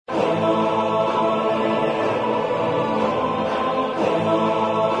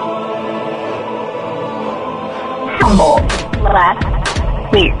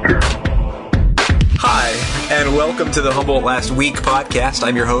Week. Hi, and welcome to the Humboldt Last Week podcast.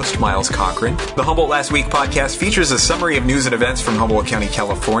 I'm your host, Miles Cochran. The Humboldt Last Week podcast features a summary of news and events from Humboldt County,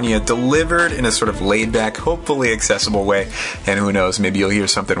 California, delivered in a sort of laid-back, hopefully accessible way. And who knows, maybe you'll hear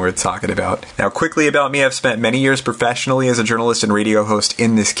something worth talking about. Now, quickly about me, I've spent many years professionally as a journalist and radio host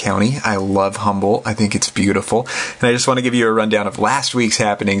in this county. I love Humboldt. I think it's beautiful. And I just want to give you a rundown of last week's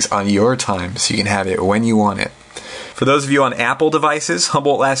happenings on your time so you can have it when you want it. For those of you on Apple devices,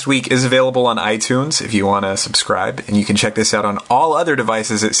 Humboldt Last Week is available on iTunes if you want to subscribe, and you can check this out on all other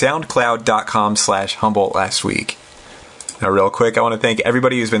devices at soundcloud.com/Humboldt Last Week. Now, real quick, I want to thank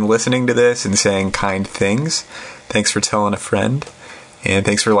everybody who's been listening to this and saying kind things. Thanks for telling a friend, and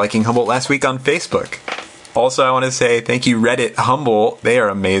thanks for liking Humboldt Last Week on Facebook. Also, I want to say thank you, Reddit Humboldt. They are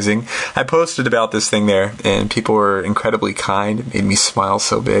amazing. I posted about this thing there, and people were incredibly kind. It made me smile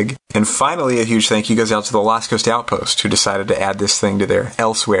so big. And finally, a huge thank you goes out to the Lost Coast Outpost, who decided to add this thing to their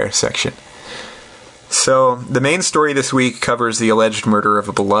Elsewhere section. So, the main story this week covers the alleged murder of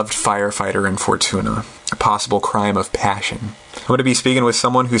a beloved firefighter in Fortuna, a possible crime of passion. I'm going to be speaking with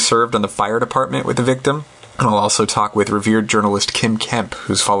someone who served on the fire department with the victim, and I'll also talk with revered journalist Kim Kemp,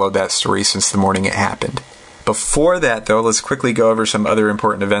 who's followed that story since the morning it happened. Before that, though, let's quickly go over some other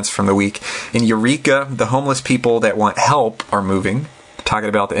important events from the week. In Eureka, the homeless people that want help are moving. Talking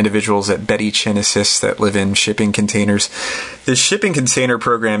about the individuals at Betty Chin Assist that live in shipping containers. The shipping container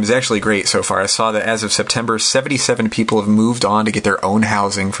program is actually great so far. I saw that as of September, 77 people have moved on to get their own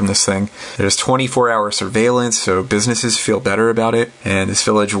housing from this thing. There's 24-hour surveillance, so businesses feel better about it. And this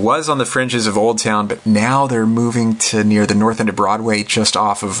village was on the fringes of Old Town, but now they're moving to near the north end of Broadway, just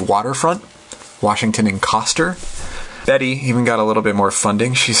off of Waterfront, Washington and Coster. Betty even got a little bit more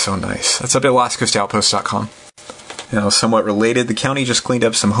funding. She's so nice. That's up at lostcoastoutpost.com. Now, somewhat related, the county just cleaned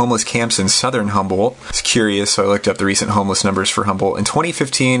up some homeless camps in southern Humboldt. I was curious, so I looked up the recent homeless numbers for Humboldt. In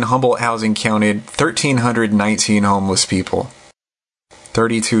 2015, Humboldt Housing counted 1,319 homeless people.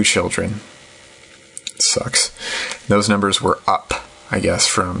 32 children. It sucks. Those numbers were up, I guess,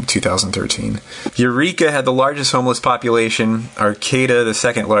 from 2013. Eureka had the largest homeless population, Arcata the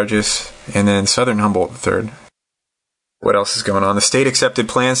second largest, and then Southern Humboldt the third. What else is going on? The state accepted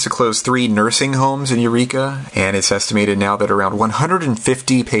plans to close 3 nursing homes in Eureka, and it's estimated now that around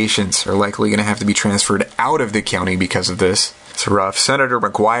 150 patients are likely going to have to be transferred out of the county because of this. It's rough. Senator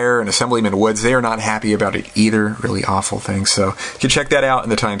McGuire and Assemblyman Woods, they are not happy about it either. Really awful thing. So you can check that out in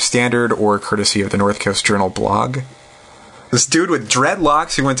the Times Standard or courtesy of the North Coast Journal blog. This dude with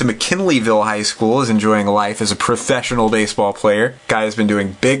dreadlocks who went to McKinleyville High School is enjoying life as a professional baseball player. Guy has been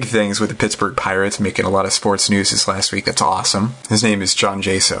doing big things with the Pittsburgh Pirates, making a lot of sports news this last week. That's awesome. His name is John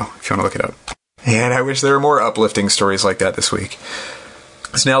Jaso, if you want to look it up. And I wish there were more uplifting stories like that this week.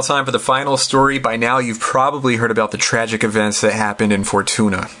 It's now time for the final story. By now, you've probably heard about the tragic events that happened in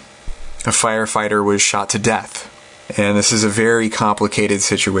Fortuna. A firefighter was shot to death. And this is a very complicated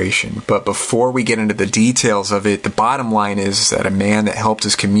situation. But before we get into the details of it, the bottom line is that a man that helped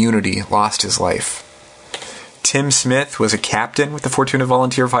his community lost his life. Tim Smith was a captain with the Fortuna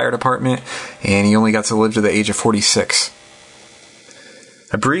Volunteer Fire Department, and he only got to live to the age of 46.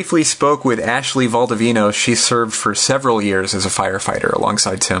 I briefly spoke with Ashley Valdivino. She served for several years as a firefighter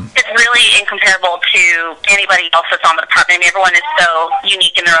alongside Tim. It's really incomparable to anybody else that's on the department. I mean, everyone is so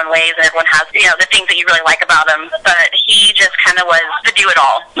unique in their own ways, and everyone has, the things that you really like about them. But he just kind of was the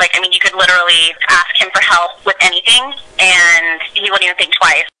do-it-all. You could literally ask him for help with anything, and he wouldn't even think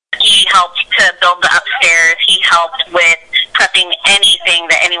twice. He helped to build the upstairs. He helped with prepping anything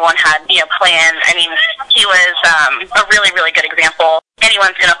that anyone had, planned. I mean, he was a really, really good example.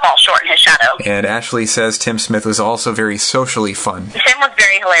 Anyone's going to fall short in his shadow. And Ashley says Tim Smith was also very socially fun. Tim was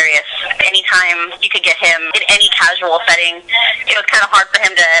very hilarious. Anytime you could get him in any casual setting, it was kind of hard for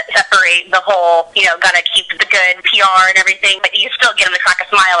him to separate the whole, got to keep the good PR and everything, but you still get him to crack a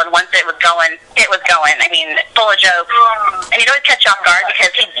smile, and once it was going, it was going. I mean, full of jokes. And he'd always catch you off guard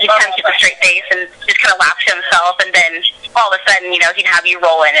because he'd kind of keep a straight face and just kind of laugh to himself, and then all of a sudden, he'd have you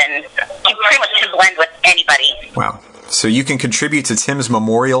rolling, and he pretty much could blend with anybody. Wow. So you can contribute to Tim's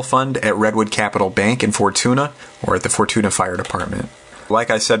Memorial Fund at Redwood Capital Bank in Fortuna or at the Fortuna Fire Department. Like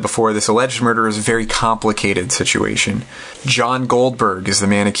I said before, this alleged murder is a very complicated situation. John Goldberg is the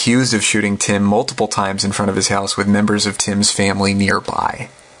man accused of shooting Tim multiple times in front of his house with members of Tim's family nearby.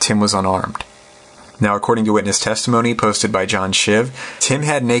 Tim was unarmed. Now, according to witness testimony posted by John Shiv, Tim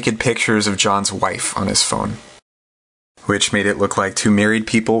had naked pictures of John's wife on his phone, which made it look like 2 married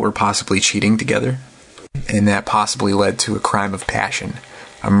people were possibly cheating together. And that possibly led to a crime of passion,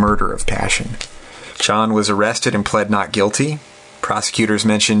 a murder of passion. John was arrested and pled not guilty. Prosecutors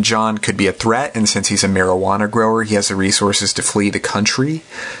mentioned John could be a threat, and since he's a marijuana grower, he has the resources to flee the country.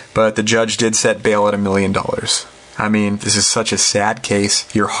 But the judge did set bail at $1 million. I mean, this is such a sad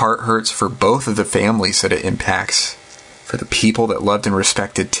case. Your heart hurts for both of the families that it impacts, for the people that loved and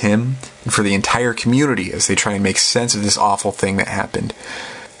respected Tim, and for the entire community as they try and make sense of this awful thing that happened.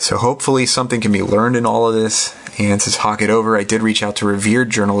 So hopefully something can be learned in all of this. And to talk it over, I did reach out to revered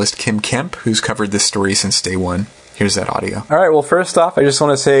journalist Kim Kemp, who's covered this story since day one. Here's that audio. All right, well, first off, I just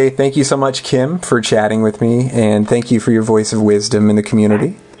want to say thank you so much, Kim, for chatting with me, and thank you for your voice of wisdom in the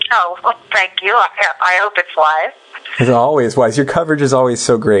community. Oh, well, thank you. I hope it's live. It's always wise. Your coverage is always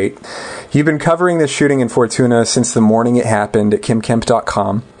so great. You've been covering this shooting in Fortuna since the morning it happened at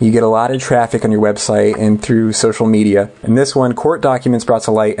kimkemp.com. You get a lot of traffic on your website and through social media. In this one, court documents brought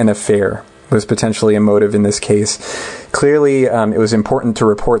to light an affair was potentially a motive in this case. Clearly, it was important to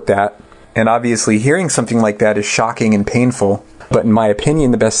report that. And obviously, hearing something like that is shocking and painful. But in my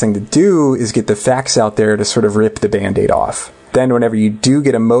opinion, the best thing to do is get the facts out there to sort of rip the Band-Aid off. Then whenever you do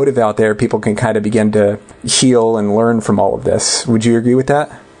get a motive out there, people can kind of begin to heal and learn from all of this. Would you agree with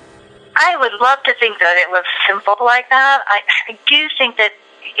that? I would love to think that it was simple like that. I do think that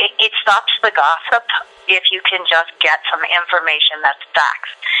it stops the gossip if you can just get some information that's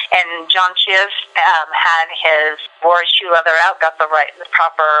facts. And John Chiv had his Boris Shoeleather out, got the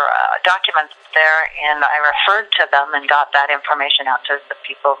proper documents there, and I referred to them and got that information out to the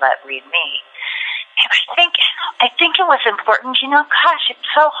people that read me. And I think it was important. You know, gosh, it's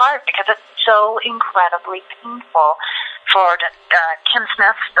so hard because it's so incredibly painful. For Tim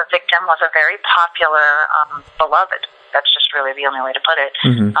Smith, the victim, was a very popular, beloved. That's just really the only way to put it.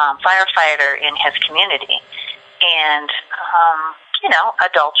 Firefighter in his community, and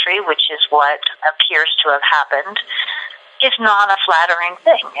adultery, which is what appears to have happened, is not a flattering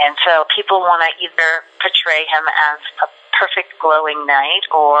thing. And so people want to either portray him as a perfect glowing knight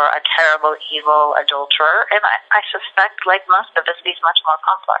or a terrible evil adulterer. And I suspect, like most of us, he's much more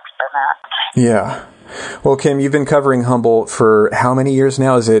complex than that. Yeah. Well, Kim, you've been covering Humboldt for how many years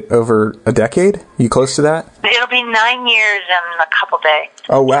now? Is it over a decade? You close to that? It'll be 9 years in a couple days.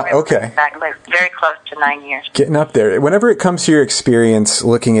 Oh, wow. Okay. Exactly. Very close to 9 years. Getting up there. Whenever it comes to your experience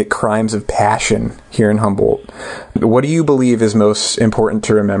looking at crimes of passion here in Humboldt, what do you believe is most important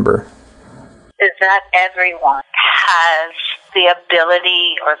to remember? Is that everyone has the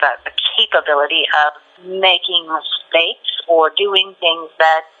ability or the capability of making mistakes or doing things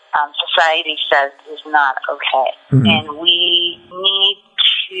that society says is not okay. And we need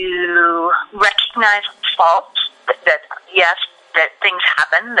to recognize faults that yes, that things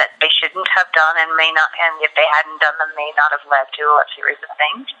happen that they shouldn't have done and may not, and if they hadn't done them, may not have led to a series of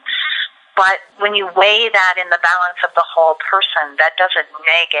things. But when you weigh that in the balance of the whole person, that doesn't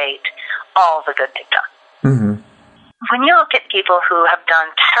negate all the good they've done. When you look at people who have done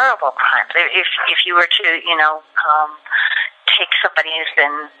terrible crimes, if you were to, take somebody who's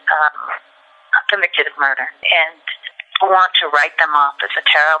been convicted of murder and want to write them off as a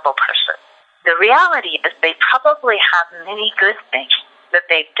terrible person, the reality is they probably have many good things that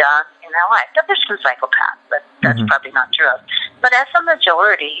they've done in their life. Now, there's some psychopaths, but that's probably not true. But as a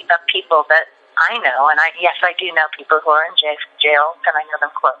majority of people that I know, and I do know people who are in jail, and I know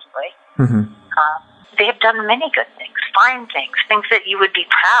them closely, they have done many good things, fine things that you would be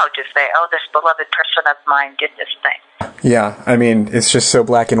proud to say, oh, this beloved person of mine did this thing. Yeah, I mean, it's just so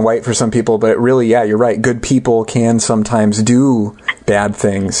black and white for some people, but really, yeah, you're right. Good people can sometimes do bad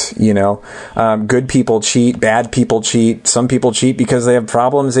things, Good people cheat, bad people cheat. Some people cheat because they have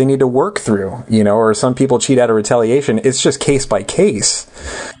problems they need to work through, or some people cheat out of retaliation. It's just case by case.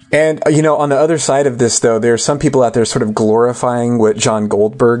 And, on the other side of this, though, there are some people out there sort of glorifying what John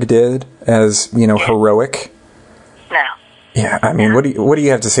Goldberg did as, heroic. No. Yeah, I mean, what do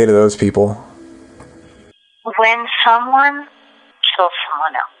you have to say to those people? When someone kills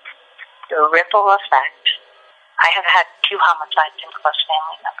someone else, the ripple effect, I have had 2 homicides in close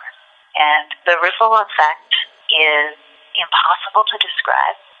family members, and the ripple effect is impossible to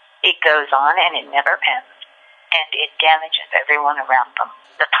describe. It goes on and it never ends, and it damages everyone around them.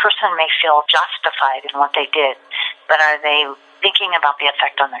 The person may feel justified in what they did, but are they thinking about the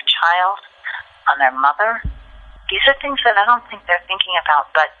effect on their child, on their mother? These are things that I don't think they're thinking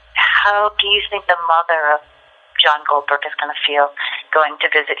about, but how do you think the mother of John Goldberg is going to feel going to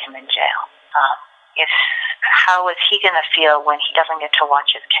visit him in jail? How is he going to feel when he doesn't get to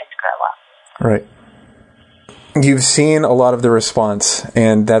watch his kids grow up? Right. You've seen a lot of the response,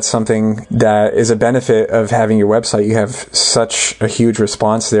 and that's something that is a benefit of having your website. You have such a huge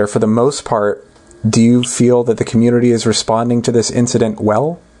response there. For the most part, do you feel that the community is responding to this incident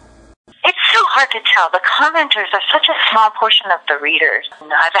well? It's so hard hard to tell. The commenters are such a small portion of the readers.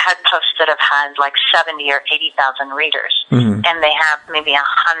 I've had posts that have had like 70 or 80,000 readers, and they have maybe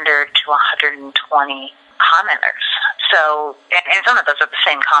 100 to 120 commenters. So, and some of those are the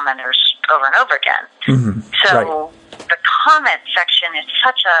same commenters over and over again. So the comment section is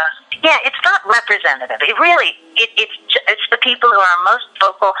such a, it's not representative. It really, it's the people who are most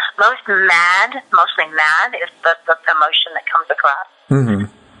vocal, mostly mad is the emotion that comes across.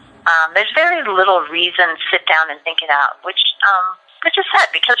 There's very little reason to sit down and think it out, which is sad,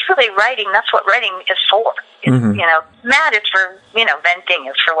 because really writing, that's what writing is for. Mad is for, venting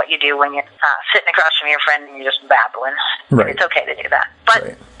is for what you do when you're sitting across from your friend and you're just babbling. Right. It's okay to do that.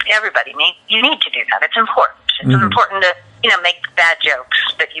 But everybody you need to do that. It's important. It's important to, make bad jokes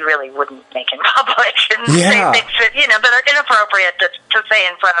that you really wouldn't make in public and say things that, that are inappropriate to say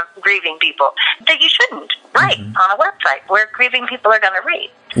in front of grieving people that you shouldn't write on a website where grieving people are going to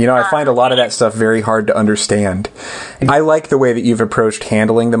read. I find a lot of that stuff very hard to understand. I like the way that you've approached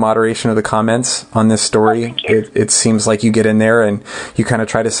handling the moderation of the comments on this story. It seems like you get in there and you kind of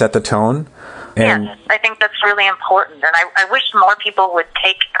try to set the tone. And yes, I think that's really important. And I wish more people would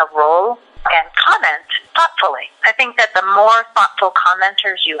take a role and comment thoughtfully. I think that the more thoughtful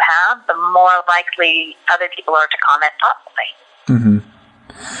commenters you have, the more likely other people are to comment thoughtfully.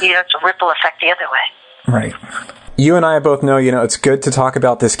 It's a ripple effect the other way. Right. You and I both know, it's good to talk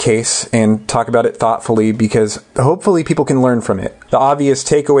about this case and talk about it thoughtfully, because hopefully people can learn from it. The obvious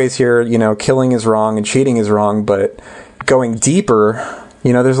takeaways here, killing is wrong and cheating is wrong, but going deeper,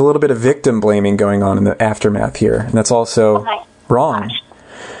 there's a little bit of victim blaming going on in the aftermath here, and that's also wrong.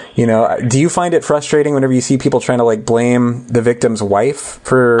 Do you find it frustrating whenever you see people trying to blame the victim's wife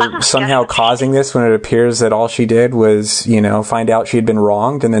for somehow causing this, when it appears that all she did was, find out she had been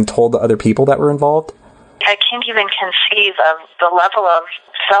wronged and then told the other people that were involved? I can't even conceive of the level of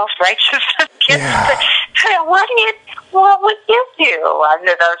self-righteousness. What would you do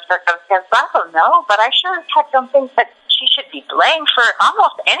under those circumstances? I don't know, but I sure don't think that she should be blamed for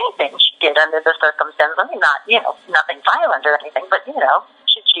almost anything she did under the circumstances. I mean, not, nothing violent or anything, but,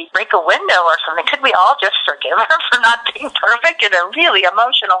 should she break a window or something? Could we all just forgive her for not being perfect in a really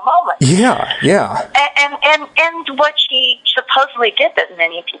emotional moment? Yeah. And what she supposedly did that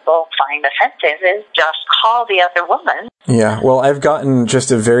many people find offensive is just call the other woman. Yeah, well, I've gotten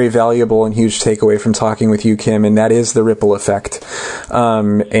just a very valuable and huge takeaway from talking with you, Kim, and that is the ripple effect.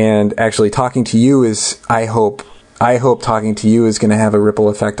 And actually talking to you is, I hope talking to you is going to have a ripple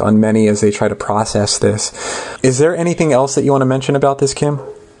effect on many as they try to process this. Is there anything else that you want to mention about this, Kim?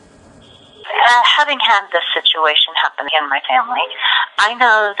 Having had this situation happen in my family, I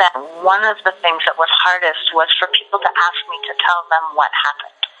know that one of the things that was hardest was for people to ask me to tell them what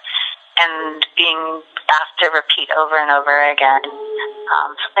happened, and being asked to repeat over and over again,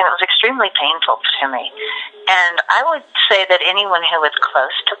 something that was extremely painful to me. And I would say that anyone who is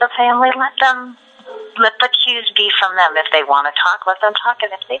close to the family, let the cues be from them. If they want to talk, let them talk.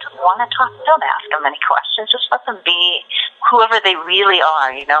 And if they don't want to talk, don't ask them any questions. Just let them be whoever they really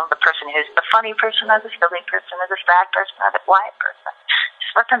are. The person who's the funny person, or the silly person, or the sad person, or the quiet person.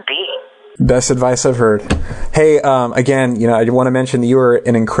 Just let them be. Best advice I've heard. Hey, again, I want to mention that you are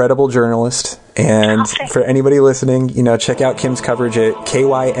an incredible journalist. And for anybody listening, check out Kim's coverage at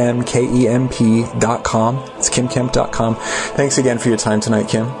KYMKEMP.com. It's KimKemp.com. Thanks again for your time tonight,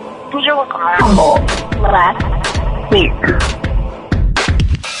 Kim. You're welcome. Last week.